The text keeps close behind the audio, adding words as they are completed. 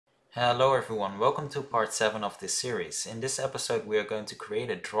Hello everyone, welcome to part 7 of this series. In this episode we are going to create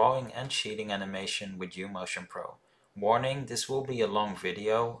a drawing and sheeting animation with Umotion Pro. Warning, this will be a long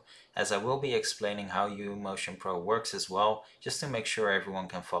video as I will be explaining how Umotion Pro works as well, just to make sure everyone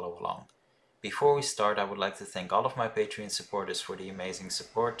can follow along. Before we start, I would like to thank all of my Patreon supporters for the amazing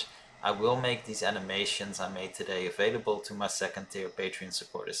support. I will make these animations I made today available to my second tier Patreon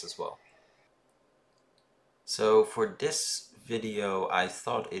supporters as well. So for this video, I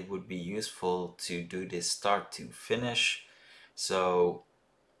thought it would be useful to do this start to finish. So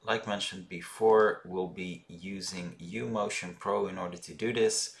like mentioned before, we'll be using Umotion Pro in order to do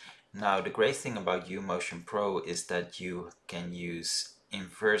this. Now the great thing about Umotion Pro is that you can use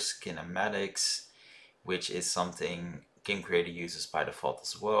inverse kinematics, which is something Game Creator uses by default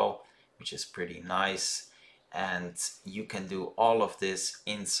as well, which is pretty nice. And you can do all of this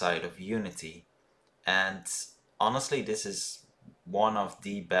inside of Unity. And honestly, this is one of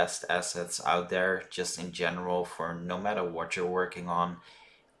the best assets out there just in general for no matter what you're working on.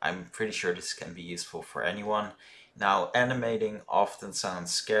 I'm pretty sure this can be useful for anyone. Now, animating often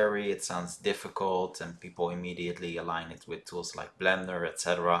sounds scary, it sounds difficult, and people immediately align it with tools like Blender,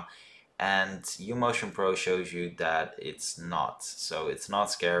 etc. And Umotion Pro shows you that it's not. So it's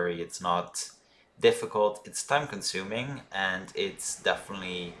not scary, it's not difficult, it's time consuming, and it's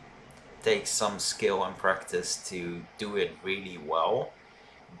definitely takes some skill and practice to do it really well,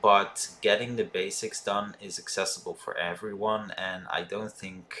 but getting the basics done is accessible for everyone, and I don't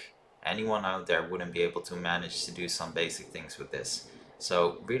think anyone out there wouldn't be able to manage to do some basic things with this.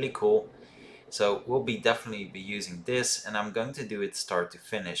 So really cool. So we'll definitely be using this, and I'm going to do it start to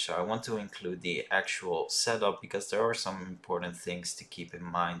finish. So I want to include the actual setup because there are some important things to keep in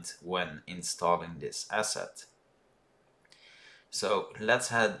mind when installing this asset. So let's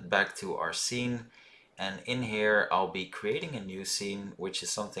head back to our scene, and in here I'll be creating a new scene, which is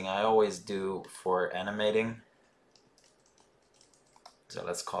something I always do for animating. So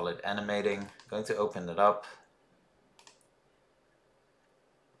let's call it animating. I'm going to open it up.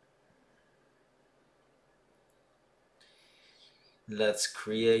 Let's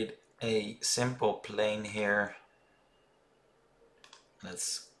create a simple plane here.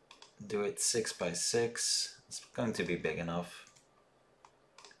 Let's do it 6 by 6. It's going to be big enough.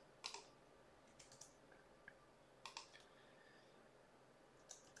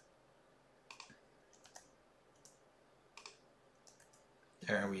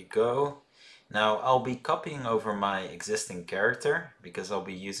 There we go. Now I'll be copying over my existing character because I'll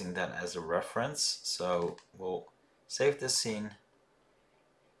be using that as a reference. So we'll save this scene.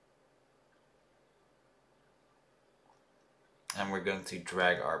 And we're going to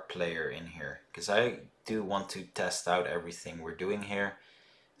drag our player in here because I do want to test out everything we're doing here.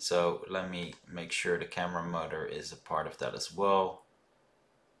 So let me make sure the camera motor is a part of that as well.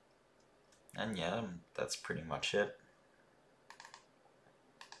 And yeah, that's pretty much it.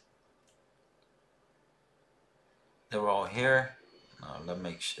 They're all here. Now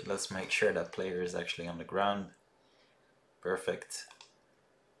let's make sure that player is actually on the ground. Perfect.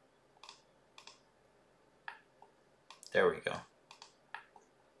 There we go.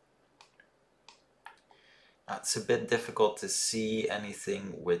 It's a bit difficult to see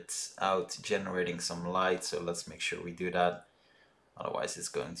anything without generating some light, so let's make sure we do that. Otherwise it's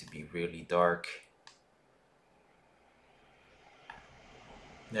going to be really dark.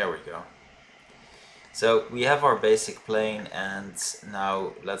 There we go. So we have our basic plane, and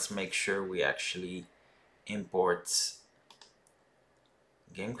now let's make sure we actually import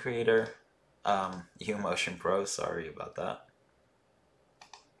Game Creator, Umotion Pro, sorry about that.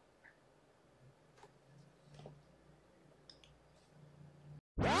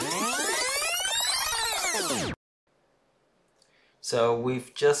 So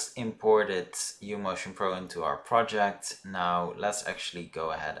we've just imported Umotion Pro into our project. Now let's actually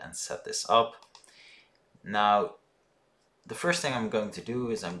go ahead and set this up. Now the first thing I'm going to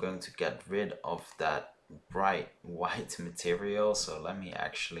do is I'm going to get rid of that bright white material. So let me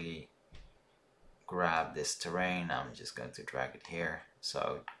actually grab this terrain. I'm just going to drag it here.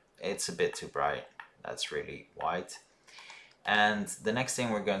 So it's a bit too bright. That's really white. And the next thing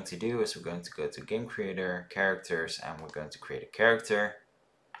we're going to do is we're going to go to Game Creator, Characters, and we're going to create a character,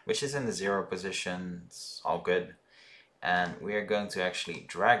 which is in the 0 position. It's all good. And we are going to actually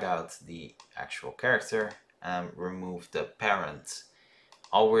drag out the actual character and remove the parent.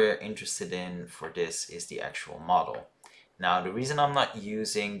 All we're interested in for this is the actual model. Now, the reason I'm not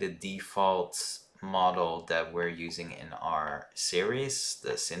using the default model that we're using in our series,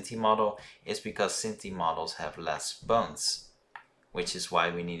 the Cinti model, is because Cinti models have less bones, which is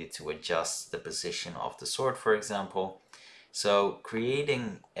why we needed to adjust the position of the sword, for example. So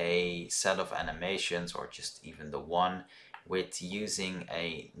creating a set of animations, or just even the one, with using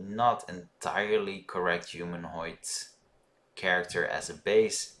a not entirely correct humanoid character as a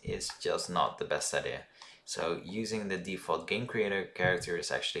base is just not the best idea. So using the default game creator character is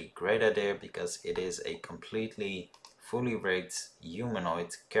actually a great idea because it is a completely fully rigged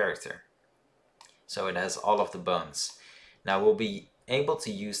humanoid character. So it has all of the bones. Now we'll be able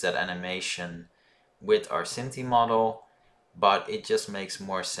to use that animation with our Cinti model, but it just makes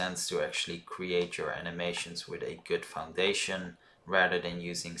more sense to actually create your animations with a good foundation rather than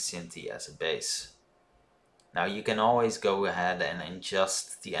using Cinti as a base. Now you can always go ahead and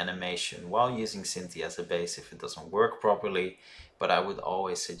adjust the animation while using Cinti as a base if it doesn't work properly, but I would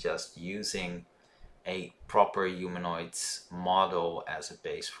always suggest using a proper humanoid model as a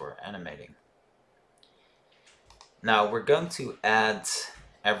base for animating. Now we're going to add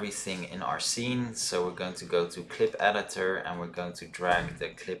everything in our scene, so we're going to go to clip editor and we're going to drag the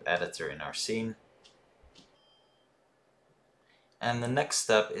clip editor in our scene. And the next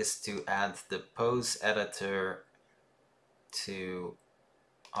step is to add the pose editor to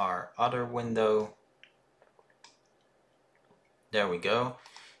our other window. There we go.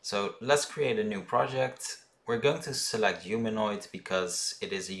 So let's create a new project. We're going to select humanoid because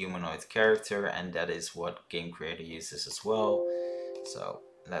it is a humanoid character and that is what Game Creator uses as well. So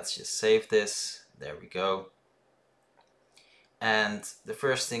let's just save this. There we go. And the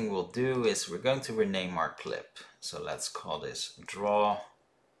first thing we'll do is we're going to rename our clip. So let's call this draw.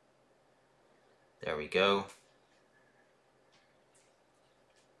 There we go.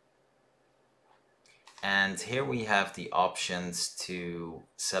 And here we have the options to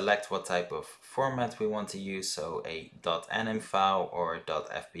select what type of format we want to use, so a .anim file or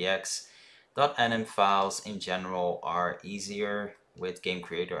 .fbx. .anim files in general are easier with Game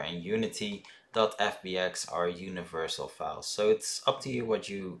Creator and Unity. .fbx are universal files, so it's up to you what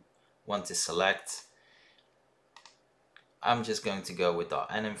you want to select. I'm just going to go with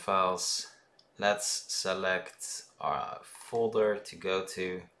 .anim files. Let's select our folder to go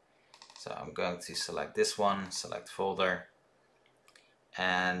to. So I'm going to select this one, select folder,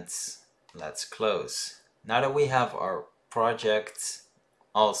 and let's close. Now that we have our project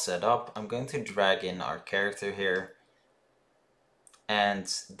all set up, I'm going to drag in our character here,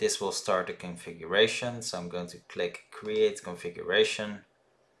 and this will start the configuration. So I'm going to click Create Configuration,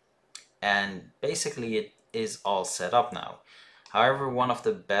 and basically it is all set up now. However, one of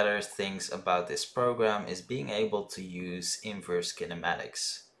the better things about this program is being able to use inverse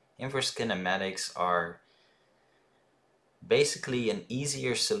kinematics. Inverse kinematics are basically an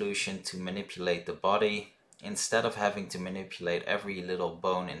easier solution to manipulate the body. Instead of having to manipulate every little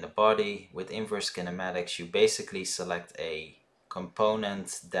bone in the body, with inverse kinematics you basically select a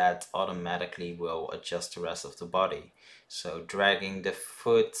component that automatically will adjust the rest of the body. So dragging the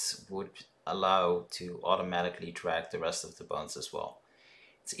foot would allow to automatically drag the rest of the bones as well.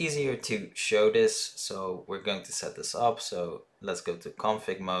 It's easier to show this, so we're going to set this up. So let's go to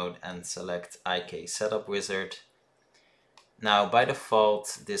config mode and select IK setup wizard. Now by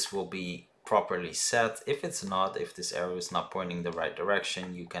default this will be properly set. If it's not, if this arrow is not pointing the right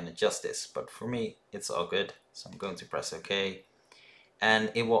direction, you can adjust this, but for me it's all good. So I'm going to press OK,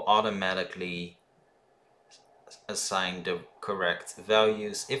 and it will automatically assign the correct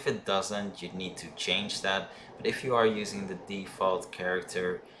values. If it doesn't, you need to change that, but if you are using the default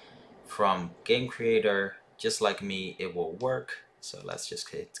character from Game Creator, just like me, it will work. So let's just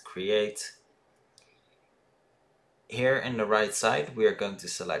hit create. Here in the right side we are going to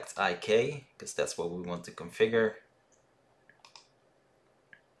select IK because that's what we want to configure,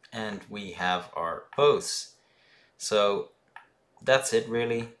 and we have our pose. So that's it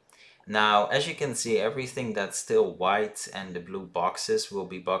really. Now, as you can see, everything that's still white and the blue boxes will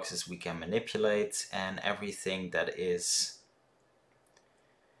be boxes we can manipulate, and everything that is,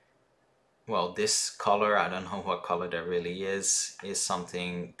 well, this color, I don't know what color that really is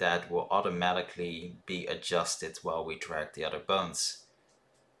something that will automatically be adjusted while we drag the other bones.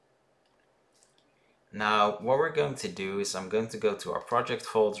 Now, what we're going to do is I'm going to go to our project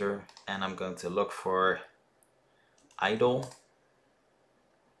folder and I'm going to look for idle.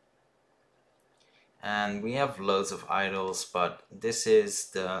 And we have loads of idols, but this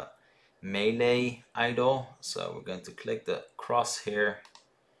is the melee idol. So we're going to click the cross here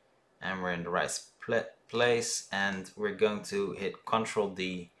and we're in the right place, and we're going to hit Ctrl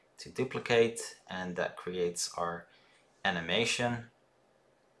D to duplicate, and that creates our animation.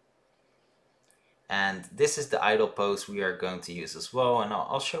 And this is the idle pose we are going to use as well, and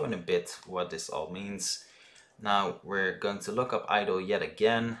I'll show in a bit what this all means. Now we're going to look up idle yet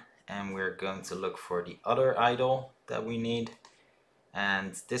again, and we're going to look for the other idle that we need.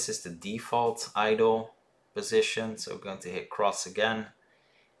 And this is the default idle position. So we're going to hit cross again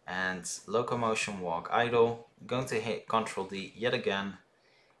and locomotion walk idle. I'm going to hit Ctrl D yet again,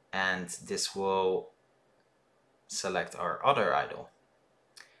 and this will select our other idle.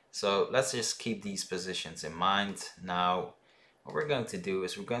 So let's just keep these positions in mind. Now what we're going to do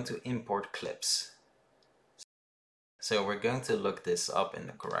is we're going to import clips. So we're going to look this up in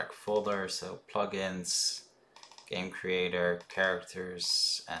the correct folder. So plugins, game creator,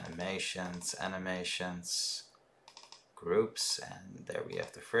 characters, animations, groups, and there we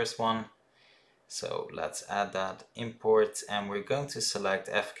have the first one. So let's add that, import, and we're going to select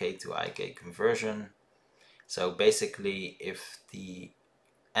FK to IK conversion. So basically if the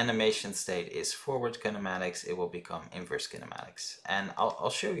animation state is forward kinematics, it will become inverse kinematics. And I'll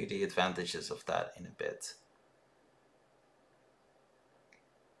show you the advantages of that in a bit.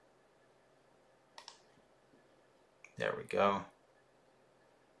 There we go.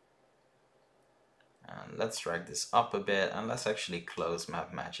 And let's drag this up a bit, and let's actually close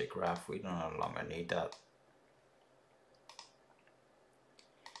Map Magic Graph. We no longer need that.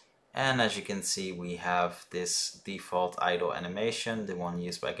 And as you can see, we have this default idle animation, the one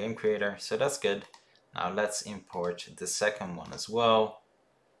used by Game Creator, so that's good. Now let's import the second one as well.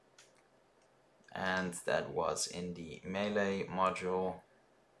 And that was in the Melee module.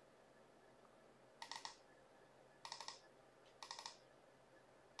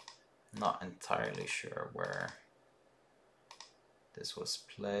 Not entirely sure where this was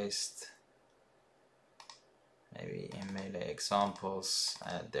placed. Maybe in Melee examples.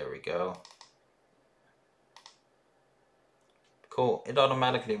 There we go. Cool. It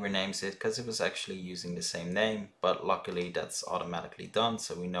automatically renames it because it was actually using the same name, but luckily that's automatically done,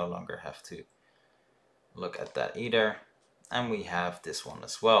 so we no longer have to look at that either. And we have this one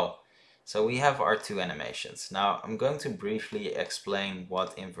as well. So we have our two animations. Now I'm going to briefly explain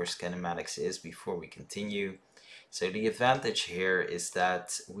what inverse kinematics is before we continue. So the advantage here is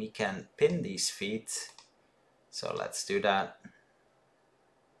that we can pin these feet. So let's do that.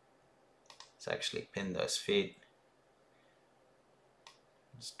 Let's actually pin those feet.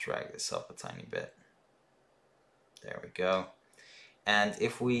 Just drag this up a tiny bit. There we go. And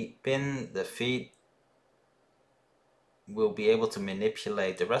if we pin the feet, we'll be able to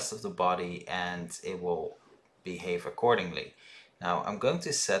manipulate the rest of the body and it will behave accordingly. Now I'm going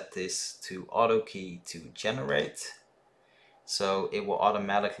to set this to auto key to generate. So it will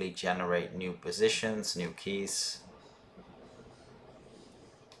automatically generate new positions, new keys.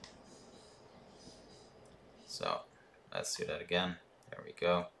 So let's do that again. There we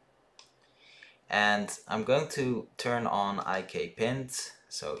go. And I'm going to turn on IK pinned.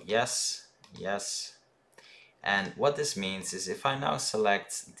 So yes, yes. And what this means is if I now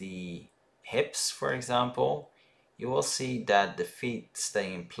select the hips, for example, you will see that the feet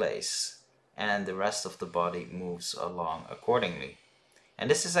stay in place and the rest of the body moves along accordingly.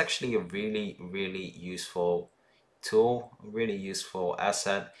 And this is actually a really useful tool, a really useful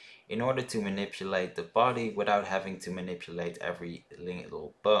asset in order to manipulate the body without having to manipulate every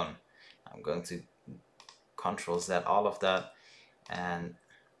little bone. I'm going to Ctrl Z all of that, and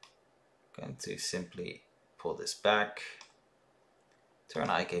I'm going to simply pull this back, turn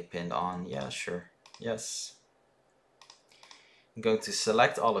IK pinned on, yeah, sure, yes. I'm going to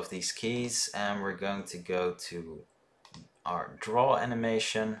select all of these keys and we're going to go to our draw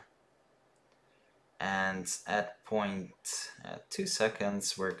animation, and at 2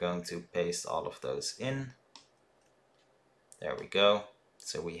 seconds we're going to paste all of those in. There we go.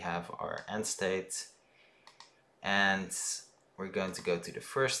 So we have our end state, and we're going to go to the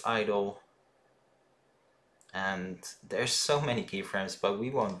first idle. And there's so many keyframes, but we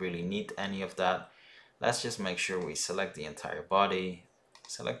won't really need any of that. Let's just make sure we select the entire body,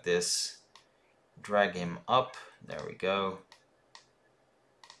 select this, drag him up, there we go.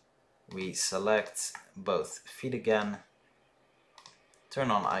 We select both feet again, turn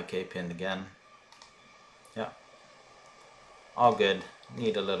on IK pin again. Yeah, all good.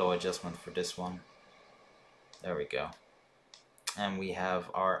 Need a little adjustment for this one. There we go. And we have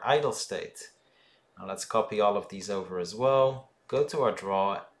our idle state. Now let's copy all of these over as well. Go to our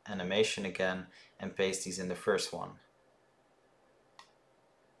draw animation again and paste these in the first one.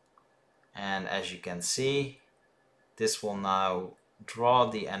 And as you can see, this will now draw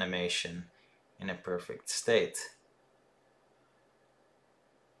the animation in a perfect state.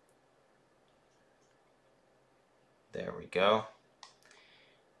 There we go.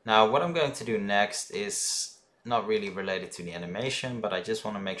 Now what I'm going to do next is not really related to the animation, but I just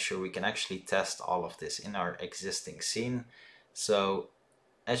want to make sure we can actually test all of this in our existing scene. So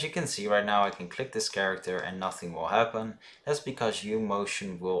as you can see right now, I can click this character and nothing will happen. That's because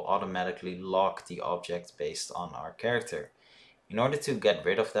Umotion will automatically lock the object based on our character. In order to get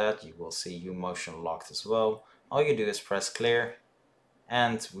rid of that, you will see Umotion locked as well. All you do is press clear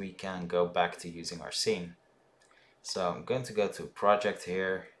and we can go back to using our scene. So I'm going to go to project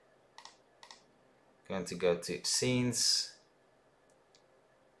here, going to go to scenes,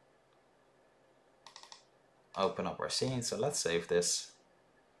 open up our scene. So let's save this.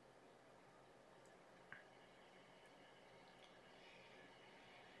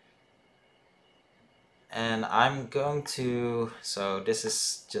 And I'm going to, so this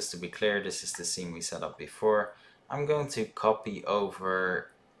is, just to be clear, this is the scene we set up before. I'm going to copy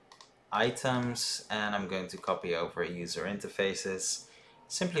over items and I'm going to copy over user interfaces,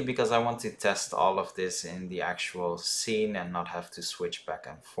 simply because I want to test all of this in the actual scene and not have to switch back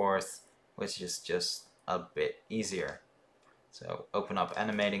and forth, which is just a bit easier. So open up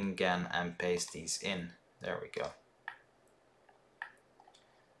animating again and paste these in. There we go.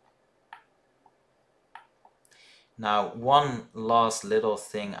 Now, one last little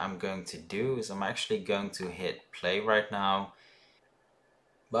thing I'm going to do is I'm actually going to hit play right now.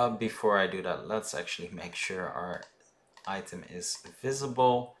 But before I do that, let's actually make sure our item is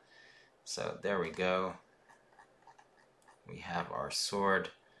visible. So there we go. We have our sword.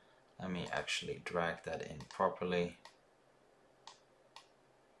 Let me actually drag that in properly.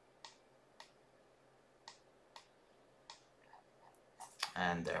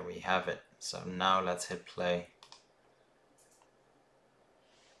 And there we have it. So now let's hit play.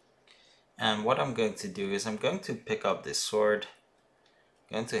 And what I'm going to do is I'm going to pick up this sword,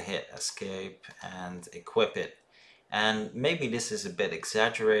 going to hit escape and equip it. And maybe this is a bit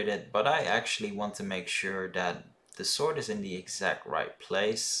exaggerated, but I actually want to make sure that the sword is in the exact right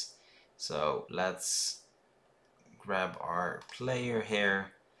place. So let's grab our player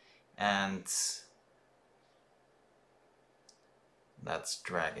here and let's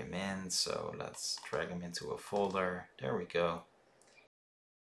drag him in. So let's drag him into a folder. There we go.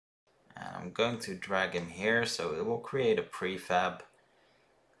 And I'm going to drag him here, so it will create a prefab.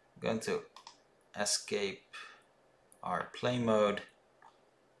 I'm going to escape our play mode.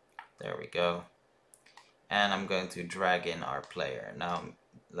 There we go. And I'm going to drag in our player. Now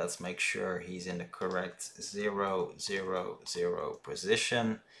let's make sure he's in the correct 0, 0, 0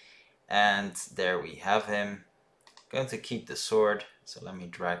 position. And there we have him. I'm going to keep the sword, so let me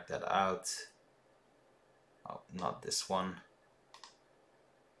drag that out. Oh, not this one.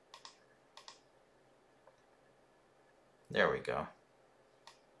 There we go.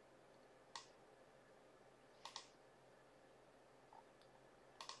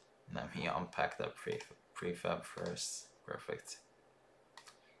 Let me unpack that prefab first. Perfect.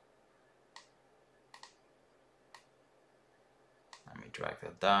 Let me drag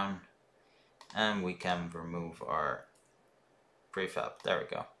that down. And we can remove our prefab. There we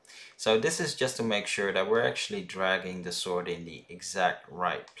go. So this is just to make sure that we're actually dragging the sword in the exact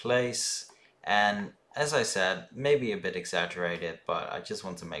right place. And as I said, maybe a bit exaggerated, but I just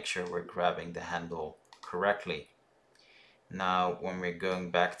want to make sure we're grabbing the handle correctly. Now, when we're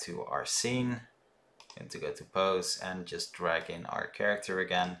going back to our scene, I'm going to go to pose and just drag in our character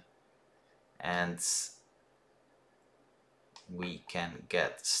again. And we can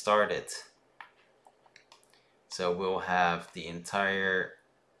get started. So we'll have the entire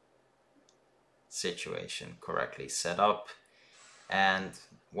situation correctly set up. And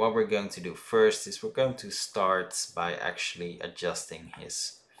what we're going to do first is we're going to start by actually adjusting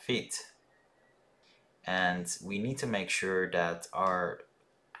his feet. And we need to make sure that our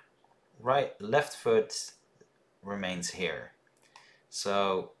left foot remains here.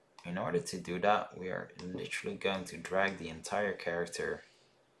 So in order to do that, we are literally going to drag the entire character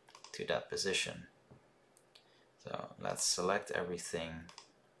to that position. So let's select everything,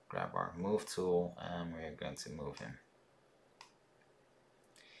 grab our move tool, and we're going to move him.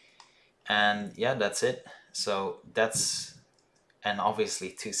 And yeah, that's it. So that's, and obviously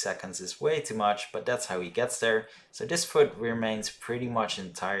 2 seconds is way too much, but that's how he gets there. So this foot remains pretty much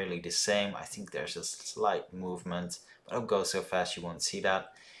entirely the same. I think there's a slight movement, but it'll go so fast you won't see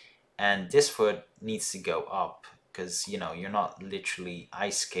that. And this foot needs to go up because, you know, you're not literally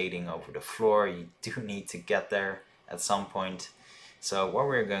ice skating over the floor. You do need to get there at some point. So what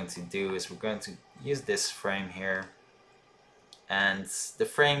we're going to do is we're going to use this frame here. And the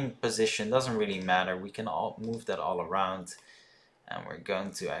frame position doesn't really matter. We can all move that all around. And we're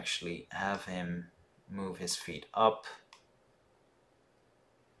going to actually have him move his feet up.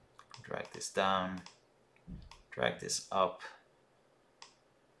 Drag this down. Drag this up.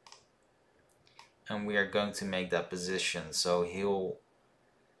 And we are going to make that position so he'll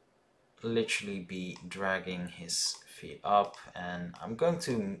literally be dragging his feet up, and I'm going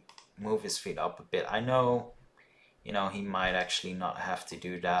to move his feet up a bit. I know, he might actually not have to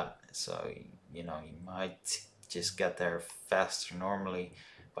do that, so he might just get there faster normally,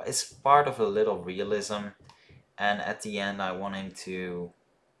 but it's part of a little realism. And at the end I want him to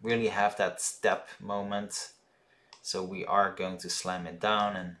really have that step moment, so we are going to slam it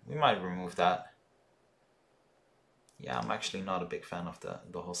down, and we might remove that. Yeah, I'm actually not a big fan of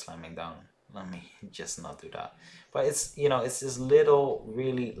the whole slamming down. Let me just not do that. But it's, it's this little,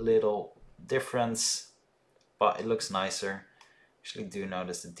 really little difference, but it looks nicer. Actually do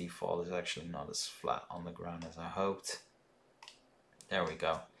notice the default is actually not as flat on the ground as I hoped. There we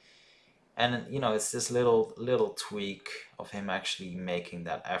go. And it's this little tweak of him actually making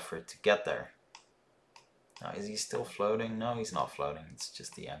that effort to get there. Now, is he still floating? No, he's not floating. It's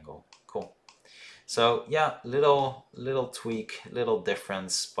just the angle. Cool. So yeah, little tweak, little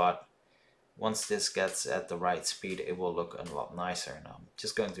difference, but once this gets at the right speed, it will look a lot nicer. Now I'm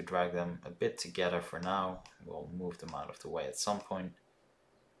just going to drag them a bit together for now. We'll move them out of the way at some point.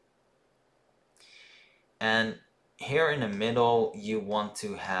 And here in the middle, you want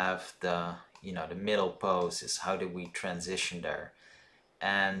to have the middle pose is how do we transition there.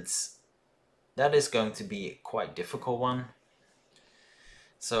 And that is going to be a quite difficult one.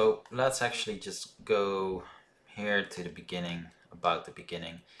 So let's actually just go here to the beginning, about the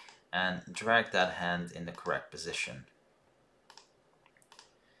beginning, and drag that hand in the correct position.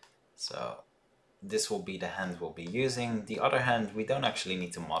 So this will be the hand we'll be using. The other hand, we don't actually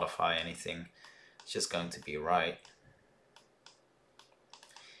need to modify anything. It's just going to be right.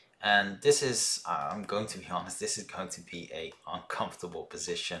 And this is, I'm going to be honest, this is going to be a uncomfortable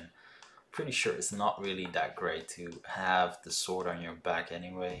position. Pretty sure it's not really that great to have the sword on your back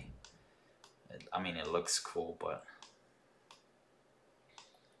anyway. I mean, it looks cool, but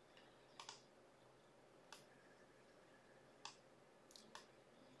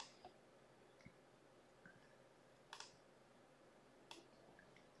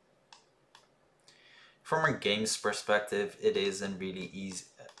from a game's perspective, it isn't really easy,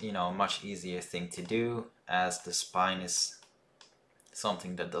 much easier thing to do, as the spine is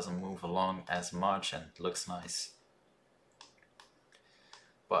something that doesn't move along as much and looks nice.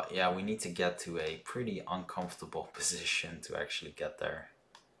 But yeah, we need to get to a pretty uncomfortable position to actually get there.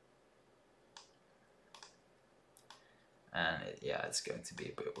 And yeah, it's going to be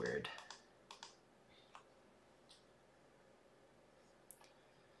a bit weird.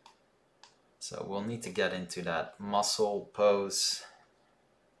 So we'll need to get into that muscle pose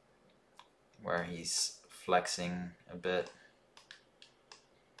where he's flexing a bit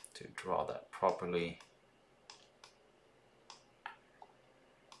to draw that properly.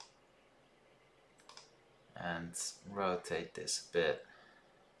 And rotate this a bit.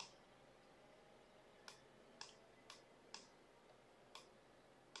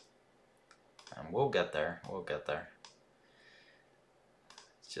 And we'll get there, we'll get there.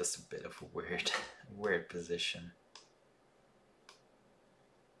 It's just a bit of a weird position.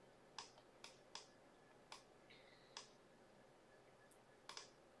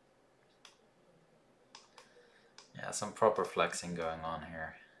 Yeah, some proper flexing going on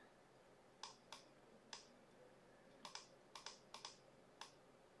here.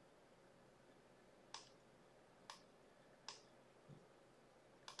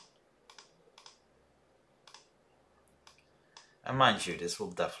 And mind you, this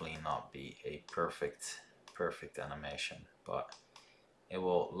will definitely not be a perfect animation, but it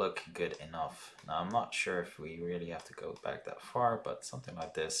will look good enough. Now I'm not sure if we really have to go back that far, but something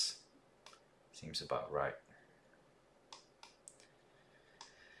like this seems about right.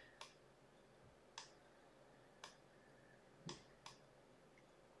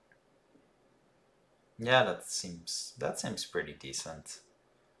 Yeah, that seems pretty decent.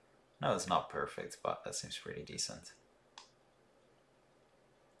 No, it's not perfect, but that seems pretty decent.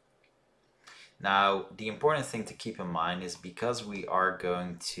 Now, the important thing to keep in mind is because we are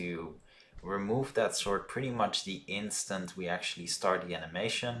going to remove that sword pretty much the instant we actually start the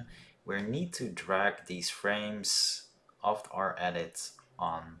animation, we need to drag these frames of our edit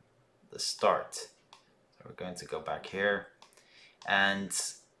on the start. So we're going to go back here, and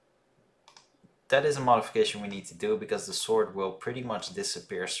that is a modification we need to do because the sword will pretty much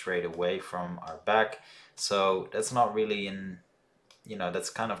disappear straight away from our back. So that's not really that's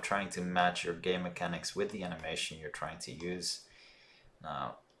kind of trying to match your game mechanics with the animation you're trying to use.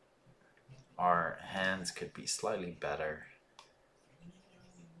 Now, our hands could be slightly better.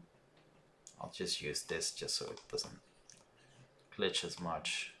 I'll just use this just so it doesn't glitch as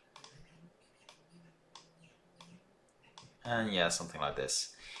much. And yeah, something like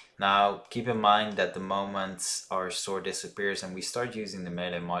this. Now, keep in mind that the moment our sword disappears and we start using the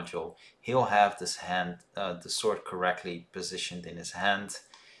melee module, he'll have this hand, the sword correctly positioned in his hand.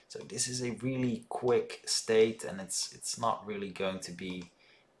 So this is a really quick state, and it's not really going to be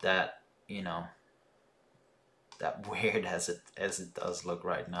that, you know, that weird as it does look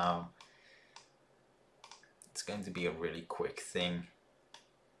right now. It's going to be a really quick thing,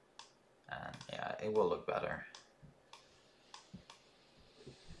 and yeah, it will look better.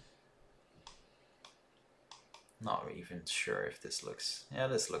 Not even sure if this looks, yeah,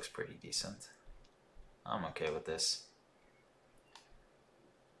 this looks pretty decent. I'm okay with this.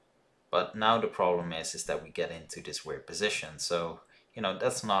 But now the problem is that we get into this weird position. So, you know,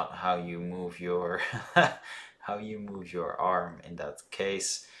 that's not how you move your how you move your arm in that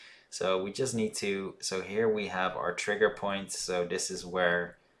case. So we just need to, so here we have our trigger point. So this is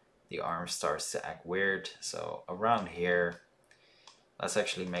where the arm starts to act weird. So around here, let's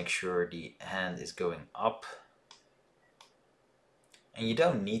actually make sure the hand is going up. And you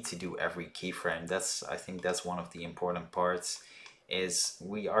don't need to do every keyframe. I think that's one of the important parts, is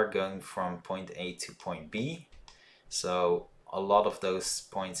we are going from point A to point B. So a lot of those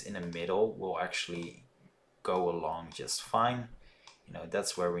points in the middle will actually go along just fine. You know,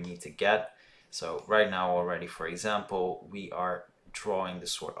 that's where we need to get. So right now already, for example, we are drawing the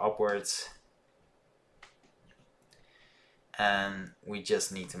sword upwards. And we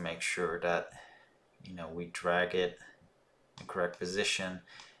just need to make sure that, you know, we drag it in the correct position,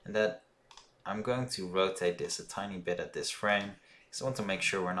 and that I'm going to rotate this a tiny bit at this frame, because I want to make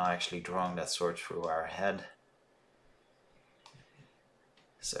sure we're not actually drawing that sword through our head.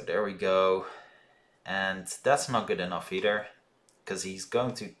 So there we go. And that's not good enough either, because he's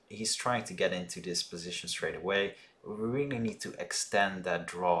trying to get into this position straight away. We really need to extend that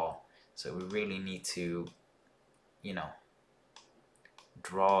draw. So we really need to, you know,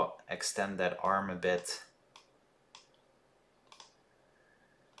 extend that arm a bit.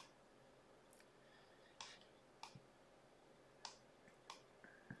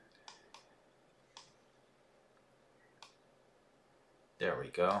 There we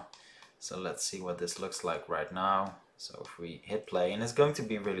go. So let's see what this looks like right now. So if we hit play, and it's going to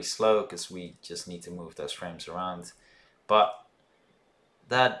be really slow because we just need to move those frames around, but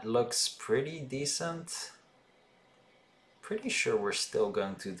that looks pretty decent. Pretty sure we're still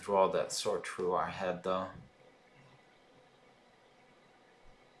going to draw that sword through our head though.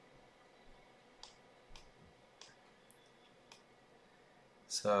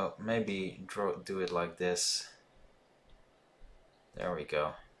 So maybe do it like this. There we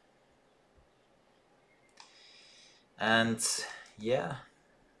go. And yeah,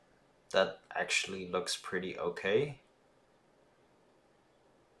 that actually looks pretty okay.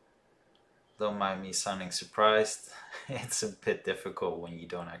 Don't mind me sounding surprised. It's a bit difficult when you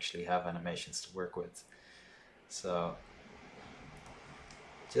don't actually have animations to work with. So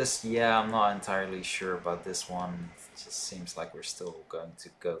just, yeah, I'm not entirely sure about this one. It just seems like we're still going to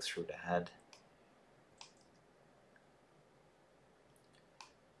go through the head.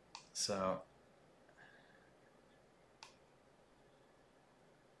 So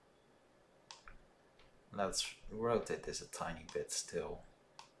let's rotate this a tiny bit still.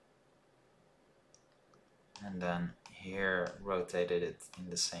 And then here, rotated it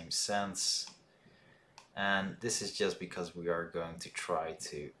in the same sense. And this is just because we are going to try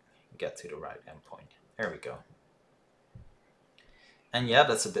to get to the right endpoint. There we go. And yeah,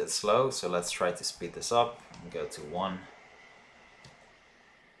 that's a bit slow, so let's try to speed this up and go to 1.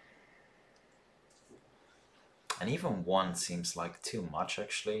 And even 1 seems like too much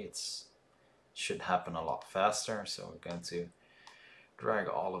actually. It should happen a lot faster, so we're going to drag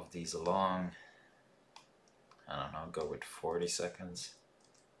all of these along. I don't know, go with 40 seconds.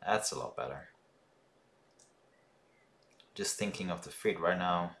 That's a lot better. Just thinking of the feet right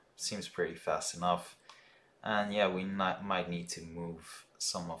now, seems pretty fast enough. And yeah, we might need to move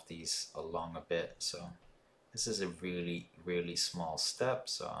some of these along a bit. So this is a really, really small step,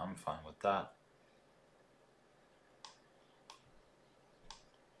 so I'm fine with that.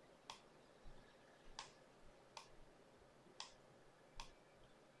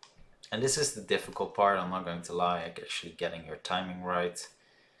 And this is the difficult part, I'm not going to lie, like actually getting your timing right.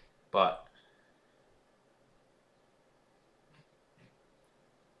 But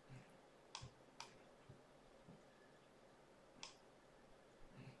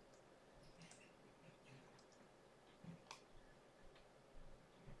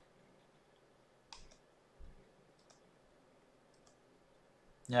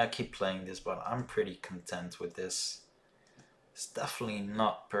yeah, I keep playing this, but I'm pretty content with this. It's definitely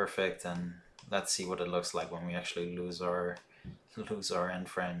not perfect, and let's see what it looks like when we actually lose our lose our end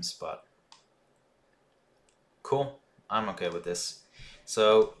frames, but cool, I'm okay with this.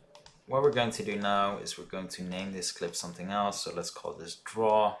 So what we're going to do now is we're going to name this clip something else. So let's call this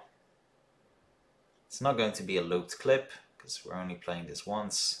draw. It's not going to be a looped clip because we're only playing this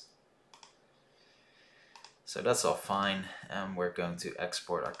once. So that's all fine, and we're going to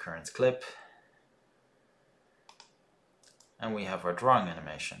export our current clip. And we have our drawing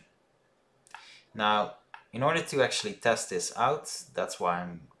animation. Now, in order to actually test this out, that's why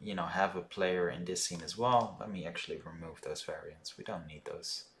I'm, have a player in this scene as well. Let me actually remove those variants. We don't need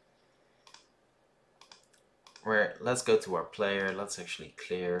those. Let's go to our player. Let's actually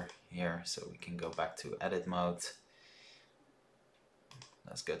clear here so we can go back to edit mode.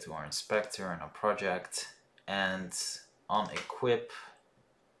 Let's go to our inspector and our project, and on equip,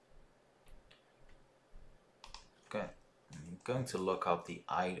 okay, I'm going to look up the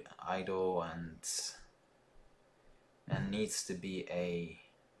idle, and needs to be a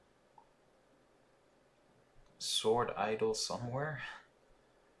sword idle somewhere.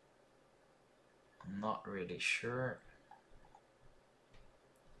 I'm not really sure.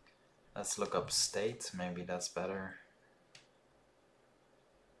 Let's look up state, maybe that's better.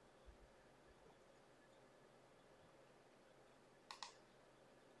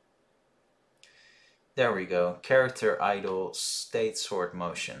 There we go, character idle state sword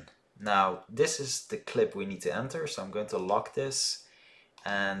motion. Now this is the clip we need to enter, so I'm going to lock this,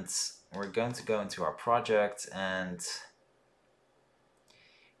 and we're going to go into our project, and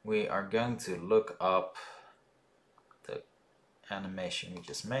we are going to look up the animation we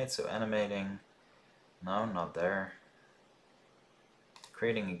just made. So animating, no, not there.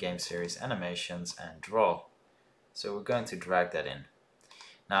 Creating a game series, animations, and draw. So we're going to drag that in.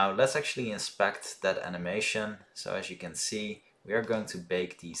 Now let's actually inspect that animation. So as you can see, we are going to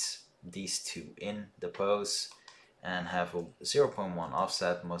bake these two in the pose and have a 0.1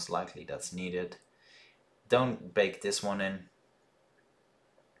 offset. Most likely that's needed. Don't bake this one in,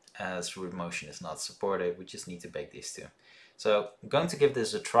 as root motion is not supported. We just need to bake these two. So I'm going to give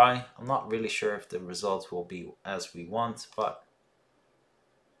this a try. I'm not really sure if the result will be as we want, but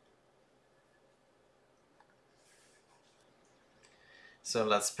so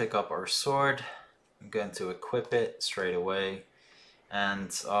let's pick up our sword. I'm going to equip it straight away, and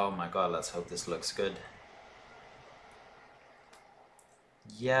oh my god, let's hope this looks good.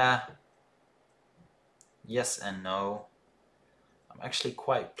 Yeah, yes and no. I'm actually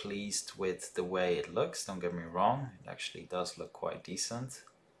quite pleased with the way it looks, don't get me wrong. It actually does look quite decent.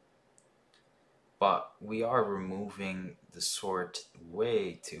 But we are removing the sword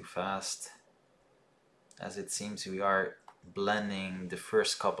way too fast. As it seems, we are blending the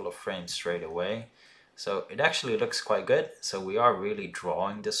first couple of frames straight away. So it actually looks quite good. So we are really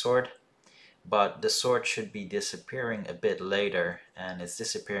drawing the sword, but the sword should be disappearing a bit later, and it's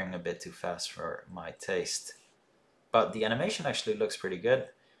disappearing a bit too fast for my taste. But the animation actually looks pretty good.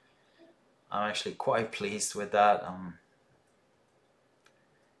 I'm actually quite pleased with that.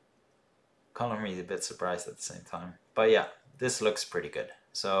 Color me a bit surprised at the same time. But yeah, this looks pretty good.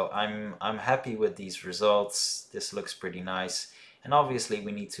 So I'm happy with these results. This looks pretty nice. And obviously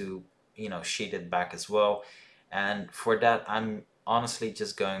we need to, sheet it back as well. And for that, I'm honestly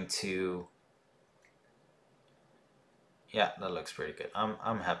just going to, yeah, that looks pretty good.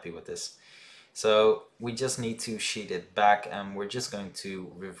 I'm happy with this. So we just need to sheet it back, and we're just going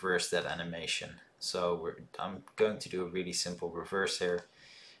to reverse that animation. So I'm going to do a really simple reverse here.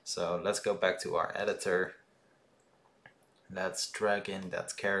 So let's go back to our editor. Let's drag in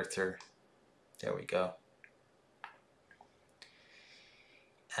that character. There we go.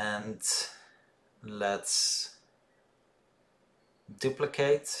 And let's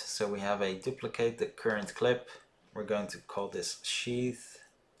duplicate. So we have a duplicate the current clip. We're going to call this sheath.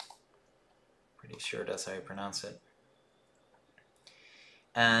 Pretty sure that's how you pronounce it.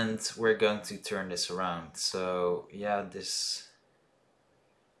 And we're going to turn this around. So yeah, this is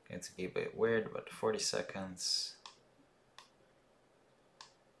going to be a bit weird, but 40 seconds.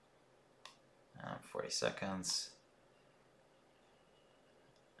 40 seconds.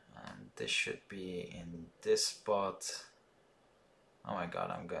 And this should be in this spot. Oh my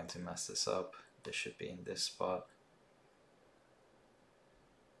god, I'm going to mess this up. This should be in this spot.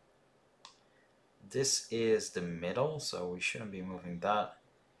 This is the middle, so we shouldn't be moving that.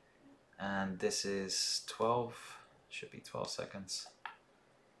 And this is 12, should be 12 seconds.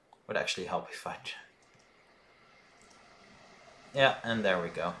 Would actually help if I... Yeah, and there we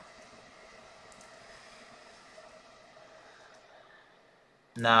go.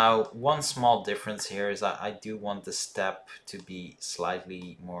 Now, one small difference here is that I do want the step to be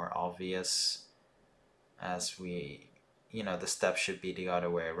slightly more obvious as we, you know, the step should be the other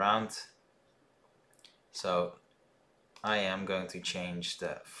way around. So I am going to change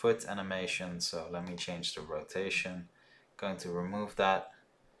the foot animation, so let me change the rotation. Going to remove that.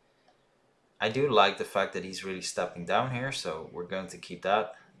 I do like the fact that he's really stepping down here, so we're going to keep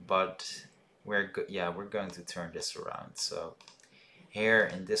that, but we're going to turn this around. So here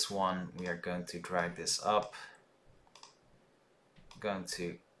in this one, we are going to drag this up. Going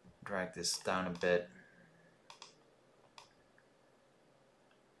to drag this down a bit.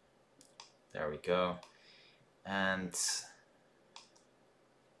 There we go. And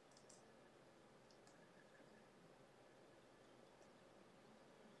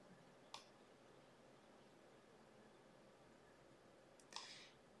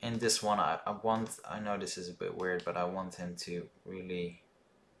in this one, I know this is a bit weird, but I want him to really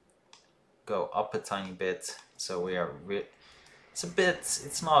go up a tiny bit. So we are,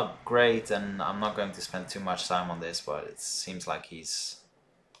 it's not great, and I'm not going to spend too much time on this, but it seems like he's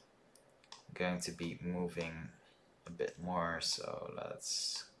going to be moving a bit more. So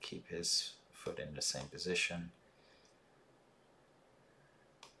let's keep his foot in the same position.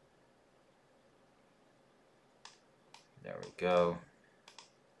 There we go.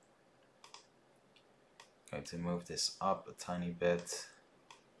 Going to move this up a tiny bit.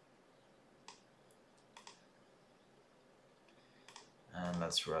 And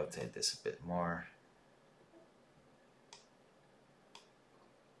let's rotate this a bit more.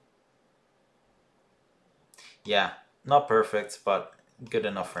 Yeah, not perfect, but good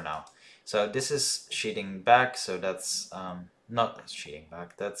enough for now. So this is sheeting back, so that's not sheeting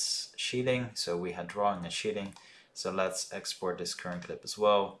back, that's sheeting. So we had drawing and sheeting. So let's export this current clip as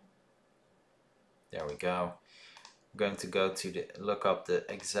well. There we go. I'm going to go to look up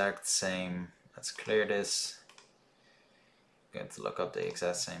the exact same, let's clear this. I'm going to look up the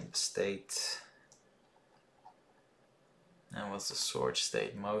exact same state. And what's the source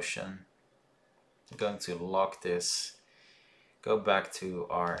state motion? I'm going to lock this, go back to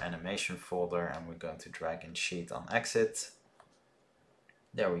our animation folder, and we're going to drag and sheet on exit.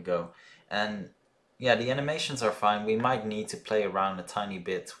 There we go. And yeah, the animations are fine. We might need to play around a tiny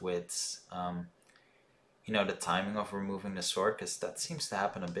bit with you know, the timing of removing the sword, because that seems to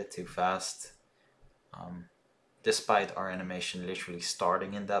happen a bit too fast, despite our animation literally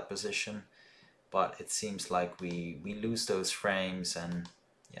starting in that position. But it seems like we lose those frames, and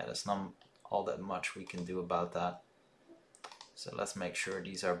yeah, there's not all that much we can do about that. So let's make sure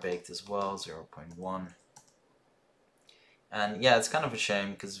these are baked as well, 0.1. And yeah, it's kind of a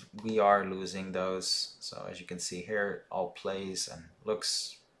shame because we are losing those. So as you can see here, all plays and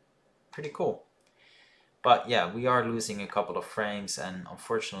looks pretty cool. But yeah, we are losing a couple of frames, and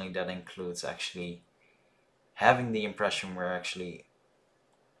unfortunately that includes actually having the impression we're actually,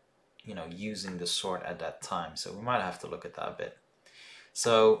 you know, using the sword at that time. So we might have to look at that a bit.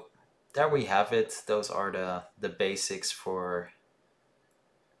 So there we have it. Those are the basics for,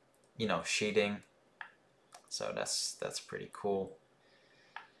 you know, sheeting. So that's pretty cool.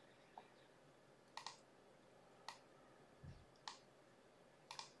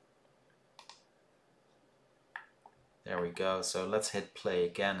 There we go. So let's hit play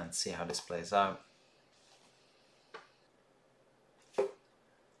again and see how this plays out.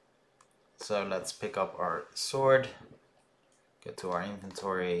 So let's pick up our sword, go to our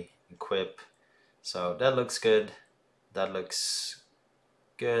inventory, equip. So that looks good. That looks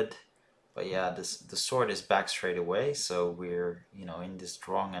good. But yeah, the sword is back straight away. So we're, you know, in this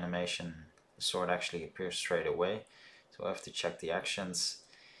drawing animation, the sword actually appears straight away. So I have to check the actions.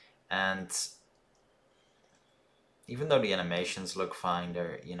 And even though the animations look fine,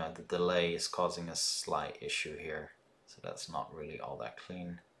 there, you know, the delay is causing a slight issue here. So that's not really all that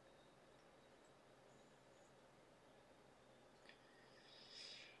clean.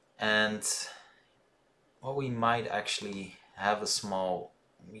 And what we might actually have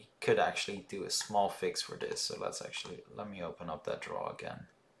we could actually do a small fix for this. So let me open up that draw again.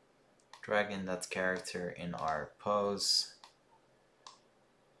 Drag in that character in our pose.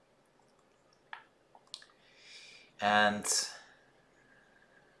 And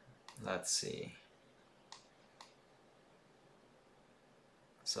let's see.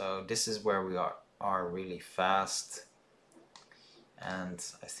 So this is where we are really fast. And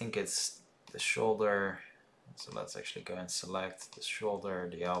I think it's the shoulder. So let's actually go and select the shoulder,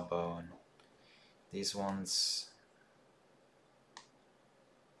 the elbow, and these ones.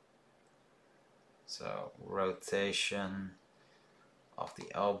 So rotation of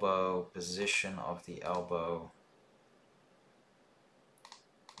the elbow, position of the elbow.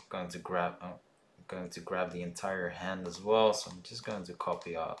 I'm going to grab the entire hand as well. So I'm just going to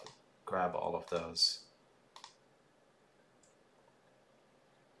grab all of those.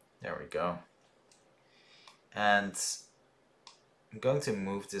 There we go. And I'm going to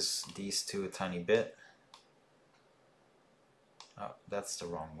move these two a tiny bit. Oh, that's the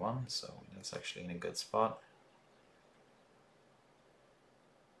wrong one, so that's actually in a good spot.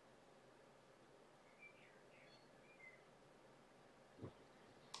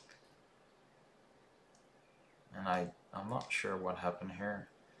 And I'm not sure what happened here.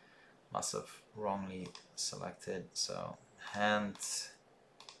 Must have wrongly selected. So hand,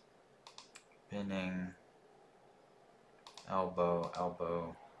 pinning, elbow,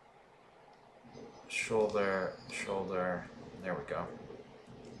 elbow, shoulder, shoulder. There we go.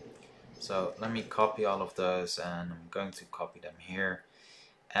 So let me copy all of those, and I'm going to copy them here.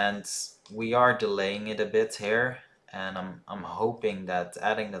 And we are delaying it a bit here, and I'm hoping that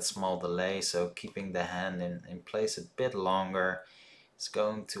adding that small delay, so keeping the hand in place a bit longer, is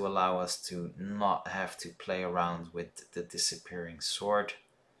going to allow us to not have to play around with the disappearing sword.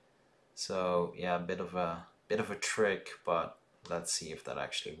 So yeah, a bit of a trick, but let's see if that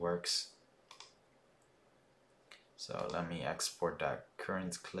actually works. So let me export that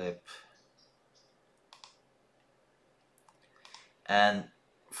current clip. And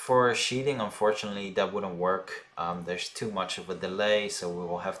for sheating, unfortunately, that wouldn't work. There's too much of a delay, so we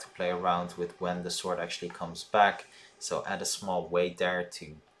will have to play around with when the sword actually comes back. So add a small wait there to,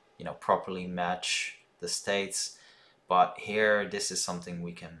 you know, properly match the states. But here, this is something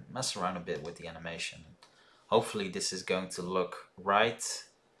we can mess around a bit with the animation. Hopefully this is going to look right.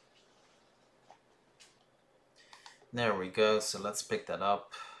 There we go. So let's pick that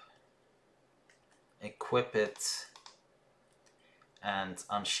up, equip it, and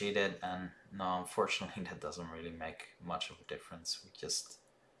unsheet it. And no, unfortunately that doesn't really make much of a difference. We just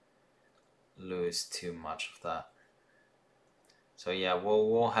lose too much of that. So yeah,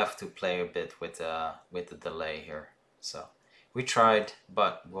 we'll have to play a bit with the delay here. So we tried,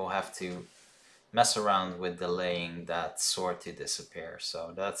 but we'll have to mess around with delaying that sword to disappear.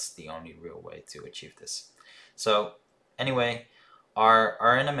 So that's the only real way to achieve this. So anyway,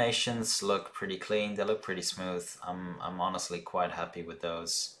 our animations look pretty clean. They look pretty smooth. I'm honestly quite happy with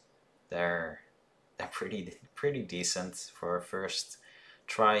those. They're pretty decent for a first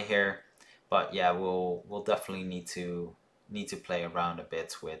try here. But yeah, we'll definitely need to play around a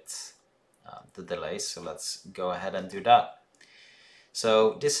bit with the delays. So let's go ahead and do that.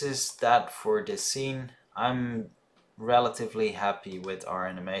 So this is that for this scene. I'm relatively happy with our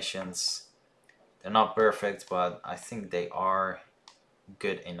animations. They're not perfect, but I think they are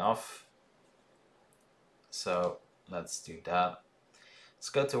good enough. So let's do that. Let's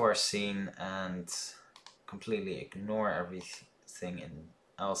go to our scene and completely ignore everything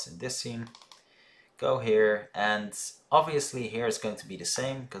else in this scene. Go here, and obviously here is going to be the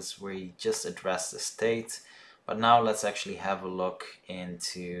same because we just addressed the state. But now let's actually have a look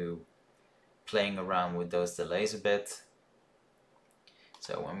into playing around with those delays a bit.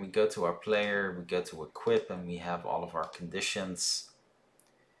 So when we go to our player, we go to equip, and we have all of our conditions.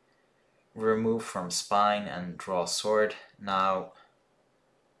 Remove from spine and draw sword. Now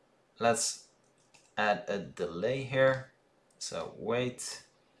let's add a delay here. So wait,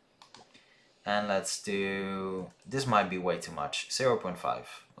 and let's do, this might be way too much,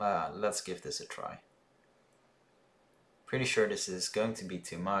 0.5. Let's give this a try. Pretty sure this is going to be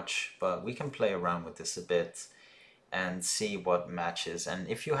too much, but we can play around with this a bit and see what matches. And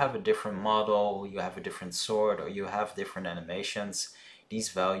if you have a different model, you have a different sword, or you have different animations, these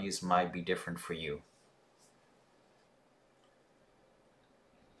values might be different for you.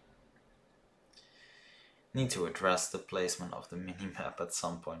 Need to address the placement of the minimap at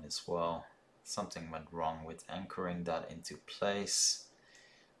some point as well. Something went wrong with anchoring that into place.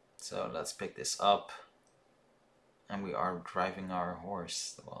 So let's pick this up. And we are driving our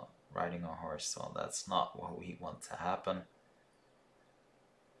horse, well, riding our horse, well, that's not what we want to happen.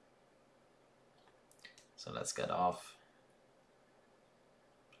 So let's get off.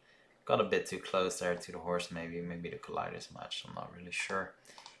 Got a bit too close there to the horse, maybe the colliders matched, I'm not really sure.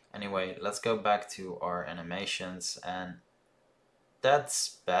 Anyway, let's go back to our animations, and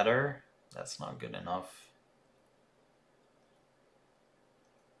that's better. That's not good enough.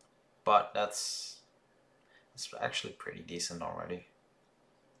 But that's actually pretty decent already.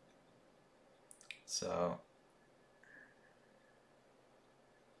 So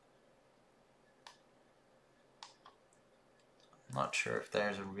I'm not sure if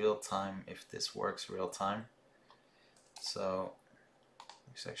there's a real time, if this works real time. So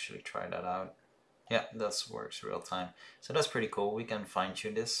let's actually try that out. Yeah, that works real time. So that's pretty cool. We can fine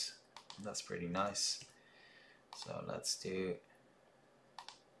tune this. That's pretty nice. So let's do,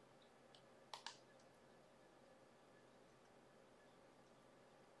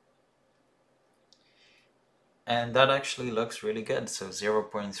 And that actually looks really good. So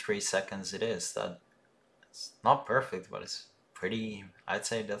 0.3 seconds it is. That's not perfect, but it's pretty, I'd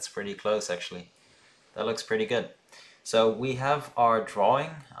say that's pretty close actually. That looks pretty good. So we have our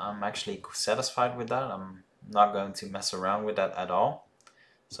drawing. I'm actually satisfied with that. I'm not going to mess around with that at all.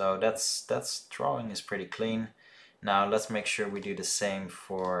 So that's drawing is pretty clean. Now let's make sure we do the same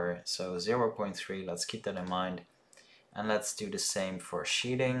for, so 0.3, let's keep that in mind. And let's do the same for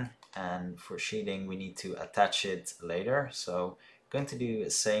sheeting. And for sheeting we need to attach it later. So I'm going to do the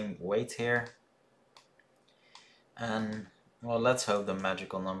same weight here. And well, let's hope the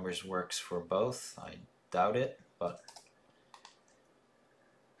magical numbers works for both. I doubt it, but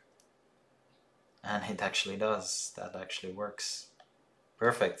and it actually does. That actually works.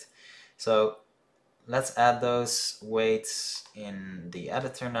 Perfect. So let's add those weights in the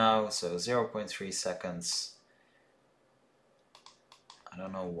editor now. So 0.3 seconds. I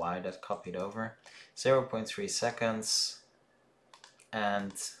don't know why that copied over. 0.3 seconds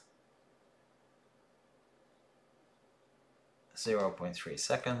and 0.3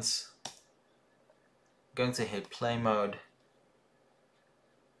 seconds. I'm going to hit play mode.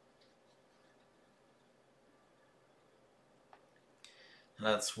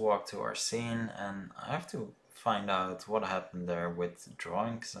 Let's walk to our scene, and I have to find out what happened there with the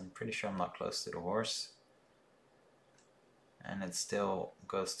drawing, because I'm pretty sure I'm not close to the horse. And it still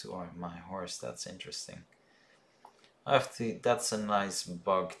goes to my horse. That's interesting. I have to, that's a nice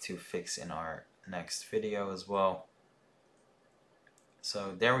bug to fix in our next video as well.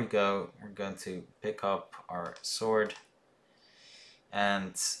 So there we go. We're going to pick up our sword,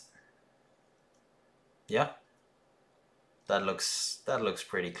 and yeah, that looks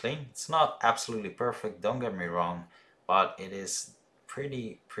pretty clean. It's not absolutely perfect, don't get me wrong, but it is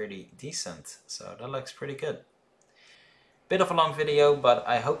pretty decent. So that looks pretty good. Bit of a long video, but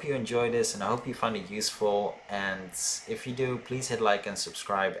I hope you enjoyed this and I hope you find it useful. And if you do, please hit like and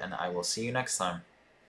subscribe, and I will see you next time.